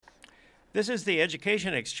This is the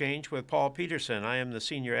Education Exchange with Paul Peterson. I am the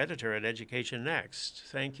senior editor at Education Next.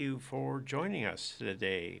 Thank you for joining us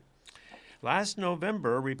today. Last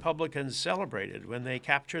November, Republicans celebrated when they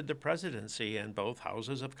captured the presidency in both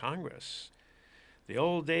houses of Congress. The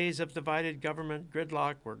old days of divided government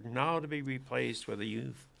gridlock were now to be replaced with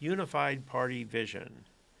a unified party vision.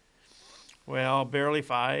 Well, barely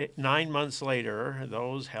 9 months later,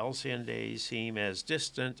 those halcyon days seem as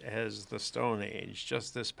distant as the Stone Age.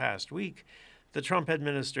 Just this past week, the Trump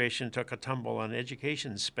administration took a tumble on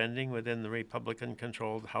education spending within the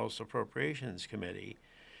Republican-controlled House Appropriations Committee.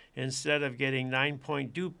 Instead of getting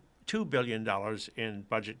 $9.2 billion in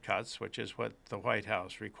budget cuts, which is what the White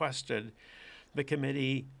House requested, the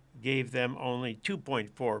committee gave them only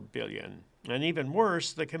 $2.4 billion. And even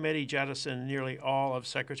worse, the committee jettisoned nearly all of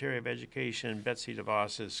Secretary of Education Betsy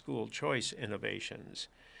DeVos's school choice innovations.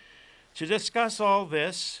 To discuss all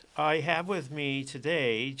this, I have with me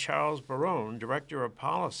today Charles Barone, Director of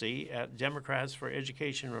Policy at Democrats for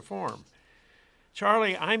Education Reform.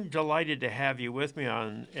 Charlie, I'm delighted to have you with me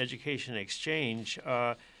on Education Exchange.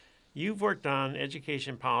 You've worked on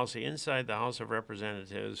education policy inside the House of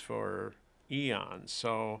Representatives for eons.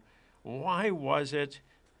 So why was it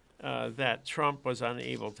that Trump was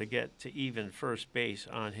unable to get to even first base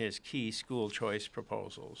on his key school choice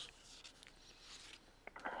proposals?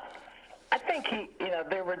 I think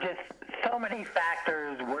there were just so many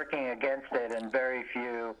factors working against it and very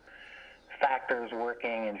few factors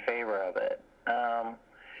working in favor of it.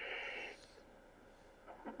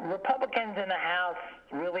 Republicans in the House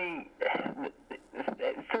really,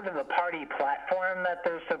 sort of a party platform that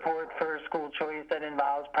there's support for school choice that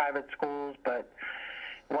involves private schools, but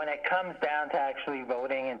when it comes down to actually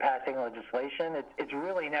voting and passing legislation, it's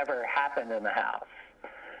really never happened in the House,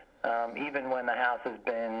 even when the House has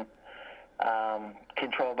been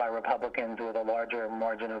controlled by Republicans with a larger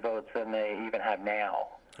margin of votes than they even have now.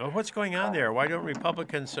 Well, what's going on there? Why don't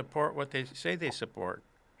Republicans support what they say they support?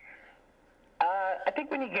 I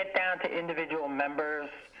think when you get down to individual members,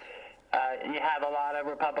 you have a lot of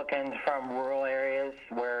Republicans from rural areas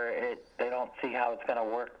where they don't see how it's going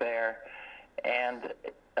to work there. And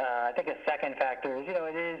I think a second factor is,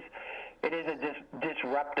 it is a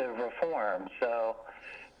disruptive reform. So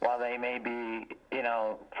while they may be,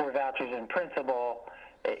 for vouchers in principle,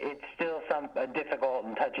 it's still a difficult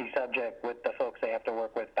and touchy subject with the folks they have to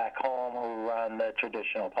work with back home who run the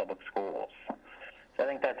traditional public schools. So I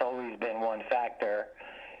think that's always been one factor.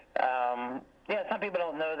 Some people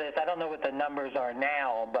don't know this. I don't know what the numbers are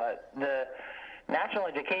now, but the National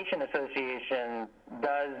Education Association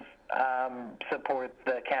does support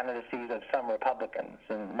the candidacies of some Republicans.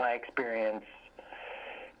 In my experience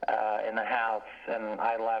in the House, and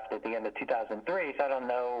I left at the end of 2003, so I don't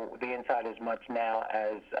know the inside as much now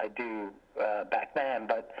as I do back then.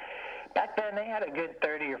 But back then, they had a good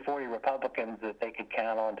 30 or 40 Republicans that they could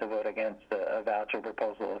count on to vote against a voucher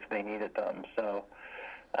proposal if they needed them. So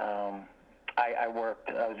I was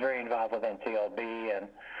very involved with NCLB, and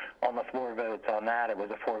on the floor votes on that, it was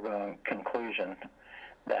a foregone conclusion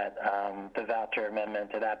that the voucher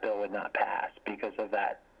amendment to that bill would not pass because of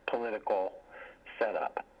that political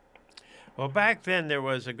setup. Well, back then there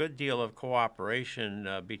was a good deal of cooperation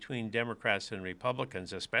between Democrats and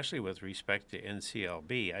Republicans, especially with respect to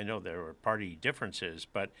NCLB. I know there were party differences,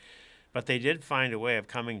 but they did find a way of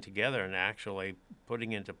coming together and actually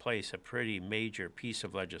putting into place a pretty major piece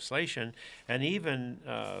of legislation. And even,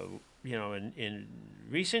 in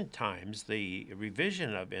recent times, the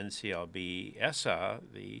revision of NCLB, ESSA,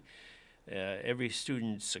 the Every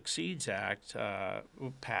Student Succeeds Act,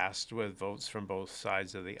 passed with votes from both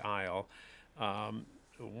sides of the aisle.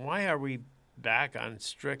 Why are we back on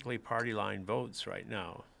strictly party line votes right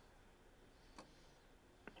now?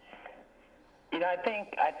 I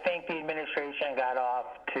think the administration got off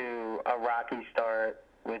to a rocky start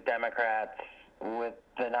with Democrats with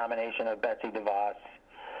the nomination of Betsy DeVos.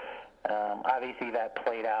 Obviously, that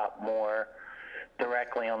played out more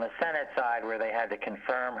directly on the Senate side, where they had to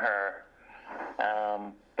confirm her.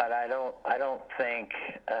 But I don't think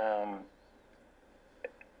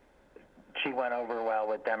she went over well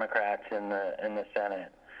with Democrats in the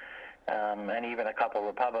Senate, and even a couple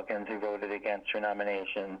Republicans who voted against her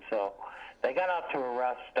nomination. So they got off to a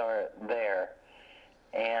rough start there.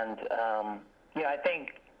 And I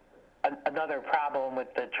think another problem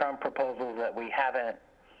with the Trump proposals that we haven't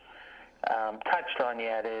touched on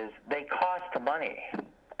yet is they cost money.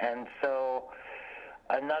 And so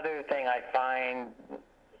another thing I find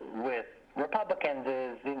with Republicans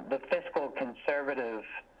is the fiscal conservative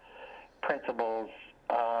principles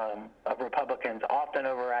of Republicans often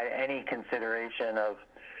override any consideration of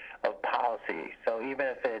policy. So even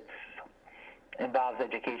if it's involves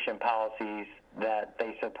education policies that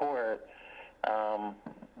they support,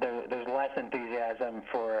 there's less enthusiasm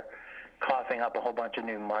for coughing up a whole bunch of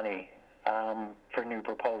new money for new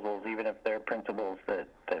proposals, even if they're principles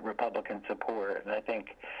that Republicans support. And I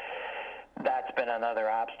think that's been another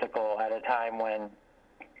obstacle at a time when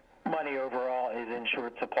money overall is in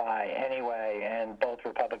short supply anyway, and both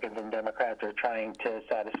Republicans and Democrats are trying to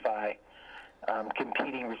satisfy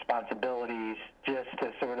competing responsibilities just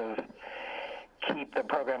to sort of keep the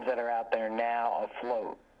programs that are out there now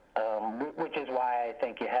afloat, which is why I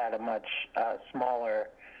think you had a much smaller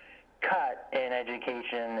cut in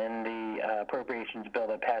education in the appropriations bill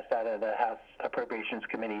that passed out of the House Appropriations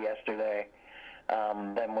Committee yesterday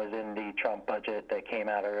than was in the Trump budget that came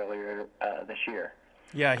out earlier this year.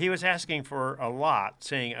 Yeah, he was asking for a lot,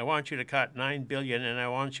 saying, I want you to cut $9 billion and I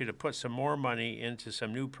want you to put some more money into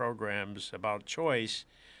some new programs about choice,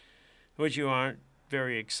 which you aren't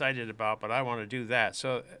very excited about, but I want to do that.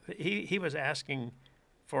 So he was asking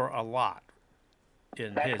for a lot in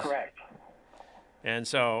his. That's correct. And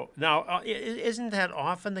so now, isn't that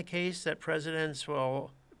often the case that presidents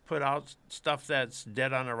will put out stuff that's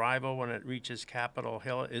dead on arrival when it reaches Capitol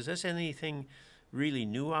Hill? Is this anything really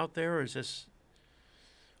new out there, or is this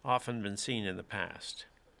often been seen in the past?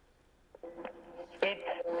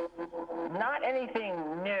 It's not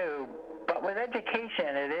anything new, but with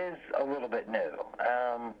education, it is a little bit new.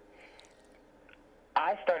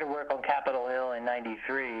 I started work on Capitol Hill in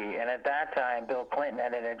 '93, and at that time, Bill Clinton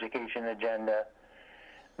had an education agenda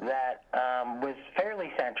that was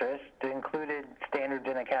fairly centrist. It included standards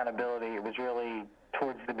and accountability. It was really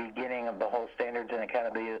towards the beginning of the whole standards and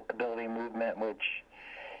accountability movement, which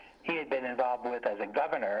he had been involved with as a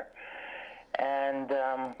governor. And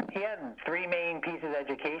he had three main pieces of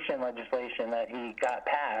education legislation that he got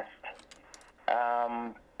passed.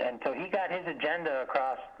 And so he got his agenda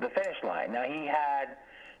across the finish line. Now, he had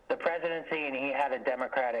the presidency and he had a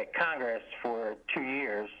Democratic Congress for 2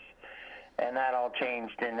 years, and that all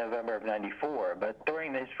changed in November of '94. But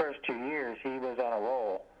during his first 2 years, he was on a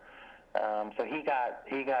roll. So he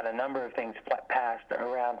got a number of things passed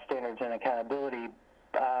around standards and accountability,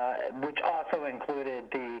 which also included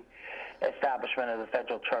the establishment of the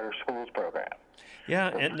federal charter schools program. Yeah,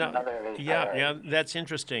 and that's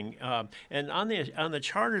interesting. And on the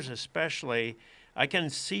charters especially, I can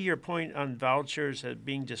see your point on vouchers as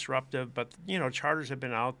being disruptive, but charters have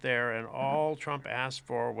been out there, and all Trump asked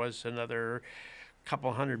for was another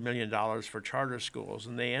couple $100 million for charter schools,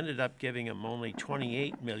 and they ended up giving him only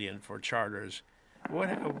 $28 million for charters.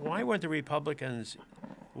 Why weren't the Republicans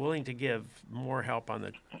willing to give more help on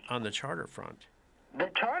the charter front? The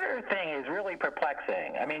charter thing is really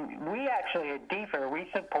perplexing. I mean, we actually at DFER, we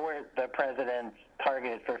support the president's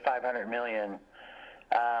target for $500 million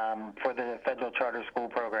for the federal charter school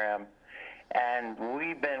program, and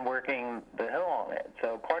we've been working the hill on it.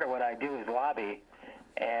 So part of what I do is lobby,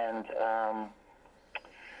 and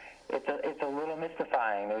it's a little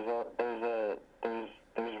mystifying. There's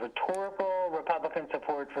rhetorical Republican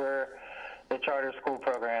support for the charter school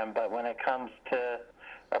program, but when it comes to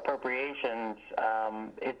appropriations,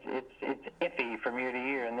 it's iffy from year to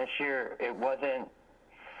year, and this year it wasn't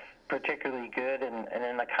particularly good. And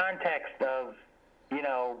in the context of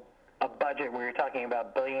a budget where you're talking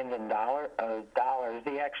about billions of dollars,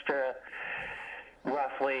 the extra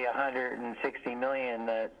roughly $160 million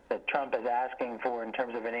that Trump is asking for in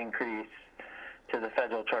terms of an increase to the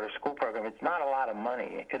federal charter school program, it's not a lot of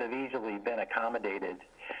money. It could have easily been accommodated.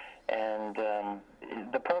 And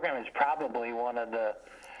the program is probably one of the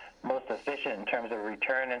most efficient in terms of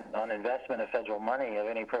return on investment of federal money of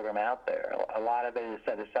any program out there. A lot of it is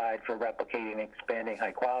set aside for replicating and expanding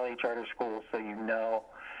high-quality charter schools, so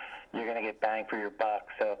you're going to get bang for your buck.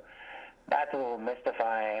 So that's a little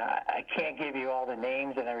mystifying. I can't give you all the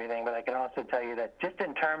names and everything, but I can also tell you that just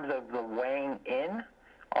in terms of the weighing in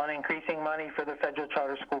on increasing money for the federal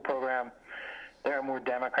charter school program, there are more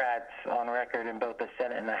Democrats on record in both the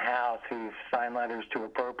Senate and the House who've signed letters to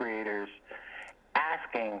appropriators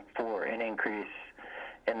asking for an increase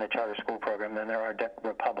in the charter school program than there are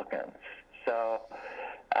Republicans. So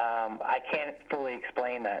I can't fully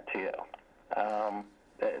explain that to you.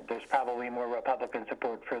 There's probably more Republican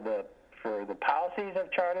support for the policies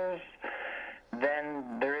of charters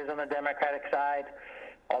than there is on the Democratic side,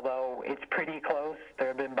 although it's pretty close. There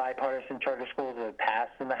have been bipartisan charter schools that have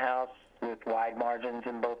passed in the House with wide margins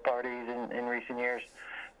in both parties in recent years.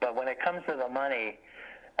 But when it comes to the money,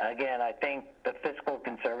 again, I think the fiscal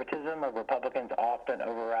conservatism of Republicans often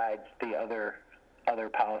overrides the other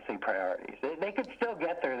policy priorities. They could still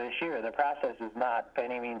get there this year. The process is not by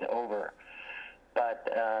any means over. But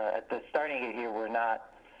at the starting gate here, we're not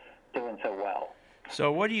doing so well.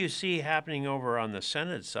 So what do you see happening over on the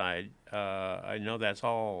Senate side? I know that's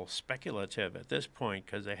all speculative at this point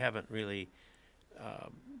because they haven't really,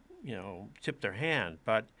 tipped their hand.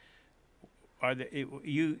 But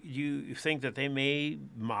you think that they may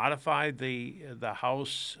modify the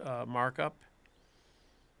House markup?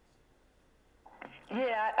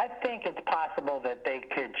 Yeah, I think it's possible that they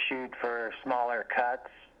could shoot for smaller cuts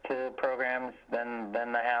to programs than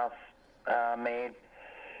the House made.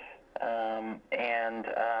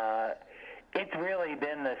 It's really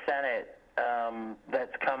been the Senate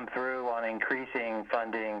that's come through on increasing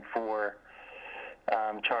funding for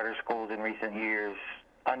charter schools in recent years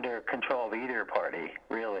under control of either party,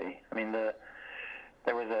 really. I mean,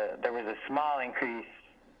 there was a small increase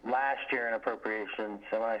last year in appropriations.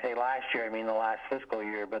 So when I say last year, I mean the last fiscal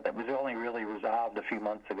year, but that was only really resolved a few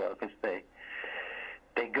months ago because they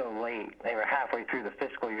go late. They were halfway through the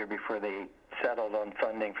fiscal year before they settled on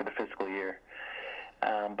funding for the fiscal year.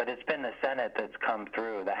 But it's been the Senate that's come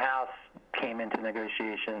through. The House came into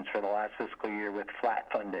negotiations for the last fiscal year with flat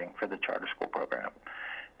funding for the charter school program.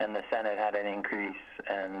 And the Senate had an increase,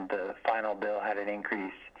 and the final bill had an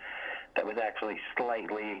increase that was actually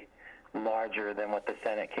slightly larger than what the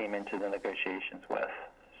Senate came into the negotiations with.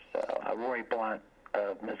 So Roy Blunt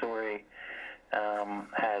of Missouri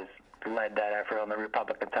has led that effort on the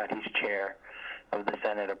Republican side. He's chair of the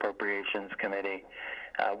Senate Appropriations Committee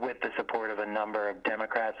with the support of a number of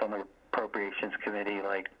Democrats on the Appropriations Committee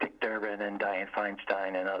like Dick Durbin and Dianne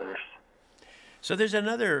Feinstein and others. So there's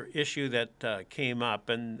another issue that came up,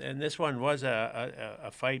 and this one was a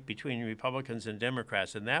fight between Republicans and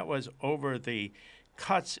Democrats, and that was over the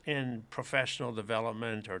cuts in professional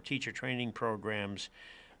development or teacher training programs.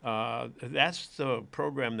 That's the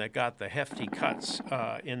program that got the hefty cuts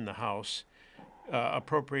in the House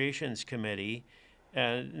Appropriations Committee.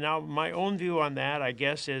 And now my own view on that, I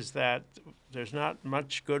guess, is that there's not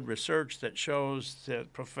much good research that shows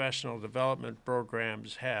that professional development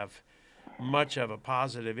programs have much of a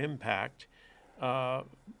positive impact.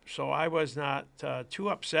 So I was not too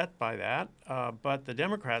upset by that, but the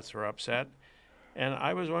Democrats were upset. And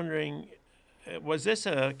I was wondering, was this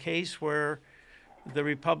a case where the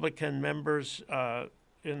Republican members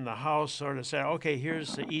in the House sort of said, okay,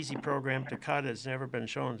 here's the easy program to cut. It's never been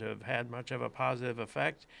shown to have had much of a positive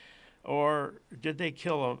effect. Or did they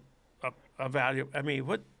kill a value? I mean,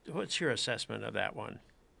 what's your assessment of that one?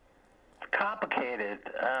 It's complicated.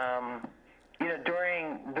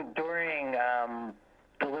 During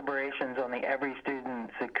deliberations on the Every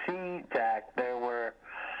Student Succeeds Act, there were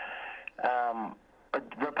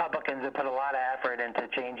Republicans that put a lot of effort into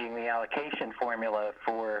changing the allocation formula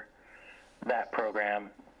for that program,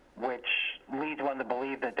 which leads one to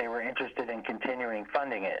believe that they were interested in continuing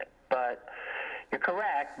funding it. But you're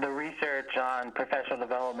correct, the research on professional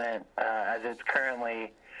development as it's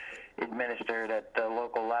currently administered at the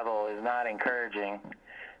local level is not encouraging.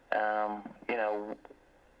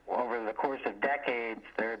 Over the course of decades,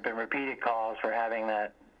 there have been repeated calls for having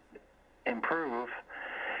that improve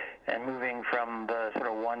and moving from the sort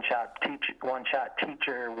of one-shot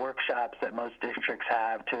teacher workshops that most districts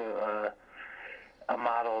have to a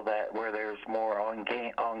model where there's more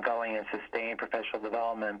ongoing and sustained professional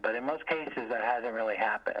development. But in most cases, that hasn't really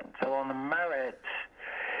happened. So on the merits,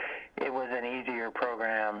 it was an easier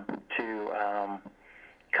program to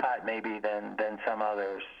cut maybe than some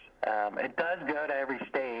others. It does go to every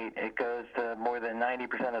state. It goes to more than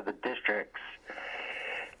 90% of the districts.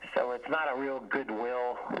 So it's not a real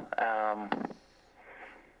goodwill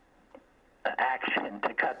action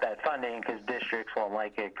to cut that funding because districts won't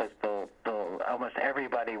like it because almost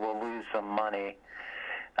everybody will lose some money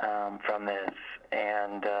from this.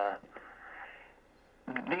 And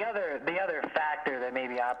the other factor that may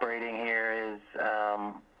be operating here is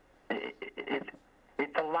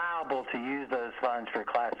it's allowable to use those funds for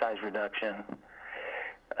class size reduction,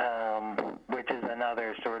 which is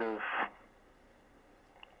another sort of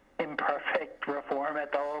imperfect reform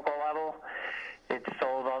at the local level. It's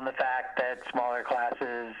sold on the fact that smaller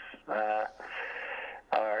classes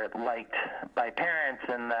are liked by parents,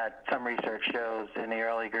 and that some research shows in the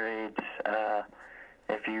early grades,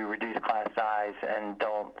 if you reduce class size and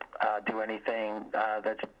don't do anything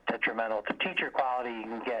that's detrimental to teacher quality, you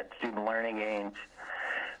can get student learning gains.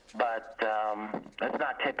 But that's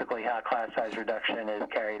not typically how class size reduction is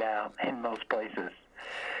carried out in most places.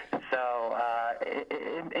 So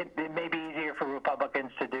it may be easier for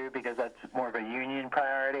Republicans to do because that's more of a union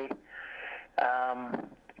priority.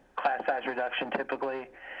 Class size reduction typically.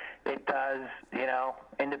 It does,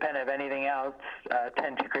 independent of anything else,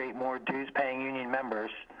 tend to create more dues-paying union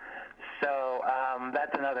members. So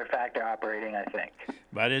that's another factor operating, I think.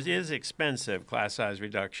 But it is expensive, class size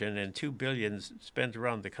reduction, and $2 billion spent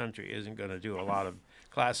around the country isn't going to do a lot of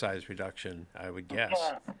class size reduction, I would guess.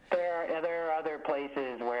 Yeah, there are other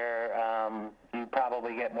places where you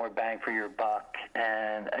probably get more bang for your buck.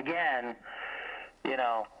 And again,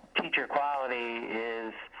 teacher quality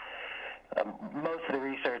is, most of the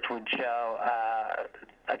research would show,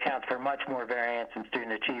 accounts for much more variance in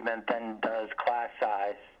student achievement than does class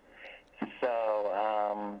size.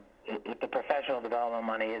 So if the professional development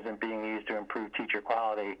money isn't being used to improve teacher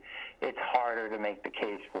quality, it's harder to make the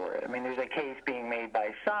case for it. I mean, there's a case being made by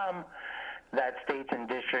some that states and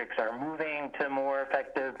districts are moving to more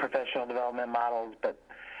effective professional development models, but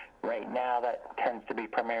right now that tends to be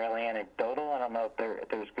primarily anecdotal. I don't know if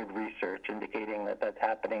there's good research indicating that that's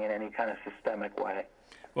happening in any kind of systemic way.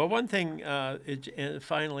 Well, one thing,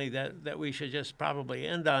 finally, that we should just probably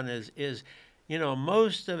end on is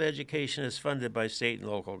most of education is funded by state and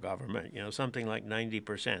local government, something like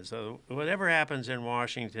 90%. So whatever happens in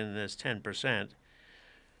Washington is 10%.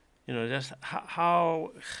 Just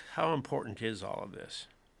how important is all of this?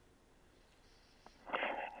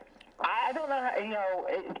 I don't know,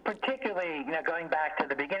 it's particularly, going back to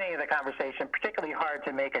the beginning of the conversation, particularly hard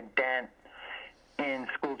to make a dent in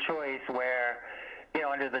school choice where,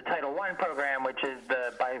 under the Title I program, which is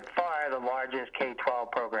by far the largest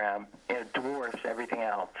K-12 program, dwarfs everything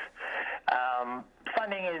else.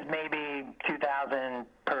 Funding is maybe $2,000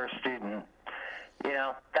 per student.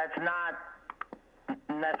 That's not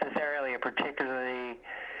necessarily a particularly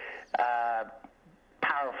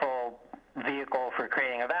powerful vehicle for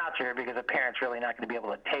creating a voucher, because a parent's really not going to be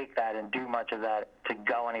able to take that and do much of that to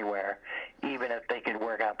go anywhere, even if they could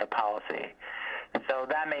work out the policy. So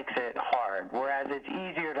that makes it hard, whereas it's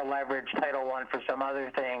easier to leverage Title I for some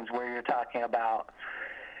other things where you're talking about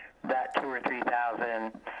that $2,000 or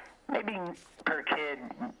 $3,000, maybe per kid,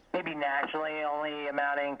 maybe nationally only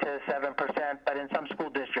amounting to 7%, but in some school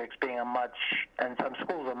districts and some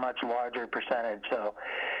schools a much larger percentage. So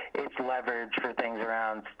it's leverage for things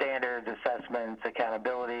around standards, assessments,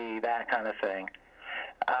 accountability, that kind of thing.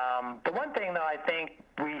 The one thing, though, I think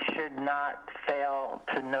we should not fail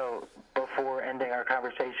to note before ending our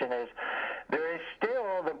conversation is there is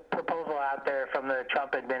still the proposal out there from the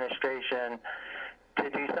Trump administration to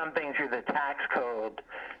do something through the tax code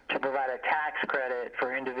to provide a tax credit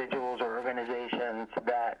for individuals or organizations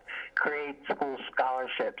that create school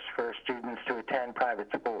scholarships for students to attend private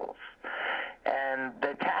schools. And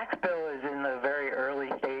the tax bill is in the very early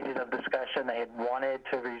stages of discussion. They had wanted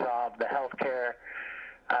to resolve the health care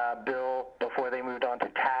bill before they moved on to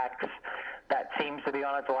tax. That seems to be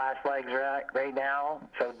on its last legs right now,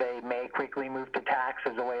 so they may quickly move to tax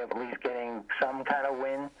as a way of at least getting some kind of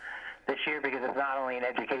win this year, because it's not only in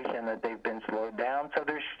education that they've been slowed down. So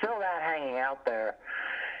there's still that hanging out there.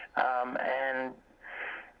 And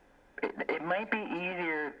it might be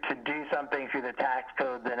easier to do something through the tax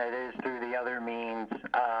code than it is through the other means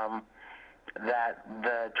that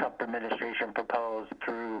the Trump administration proposed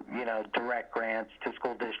through, direct grants to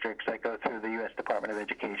school districts that go through the U.S. Department of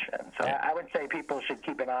Education. So I would say people should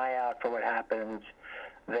keep an eye out for what happens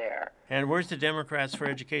there. And where's the Democrats for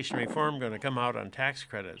Education Reform going to come out on tax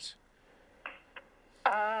credits?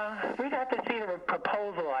 We'd have to see the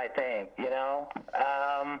proposal, I think,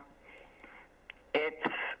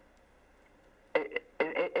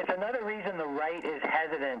 It's another reason the right is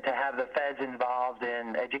hesitant to have the feds involved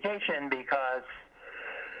in education, because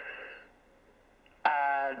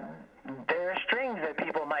there are strings that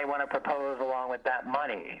people might want to propose along with that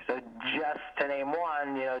money. So just to name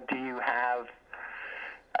one, do you have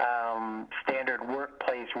standard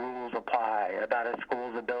workplace rules apply about a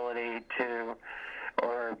school's ability to,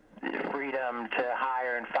 or freedom to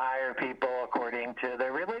hire and fire people according to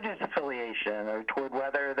their religious affiliation, or toward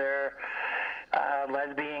whether they're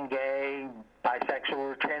lesbian, gay, bisexual,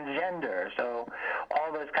 or transgender. So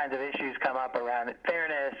all those kinds of issues come up around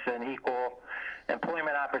fairness and equal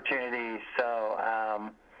employment opportunities. So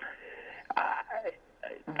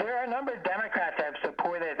there are a number of Democrats that have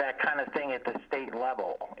supported that kind of thing at the state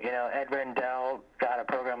level. Ed Rendell got a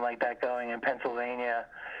program like that going in Pennsylvania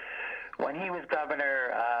when he was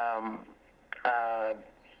governor.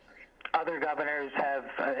 Other governors have,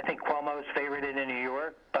 I think Cuomo's favored it in New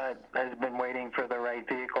York, but has been waiting for the right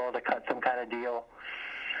vehicle to cut some kind of deal.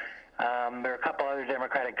 There are a couple other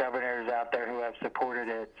Democratic governors out there who have supported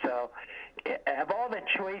it. So of all the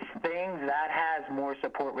choice things, that has more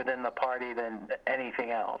support within the party than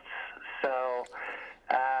anything else. So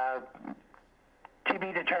TBD,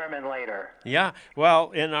 be determined later. Yeah,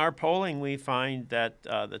 well, in our polling, we find that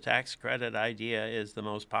the tax credit idea is the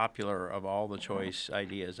most popular of all the choice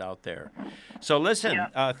ideas out there. So listen,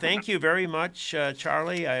 thank you very much,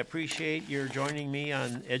 Charlie. I appreciate your joining me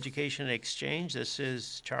on Education Exchange. This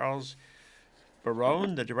is Charles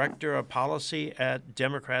Barone, the Director of Policy at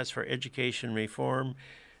Democrats for Education Reform.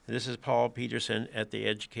 This is Paul Peterson at the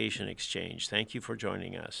Education Exchange. Thank you for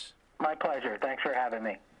joining us. My pleasure. Thanks for having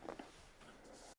me.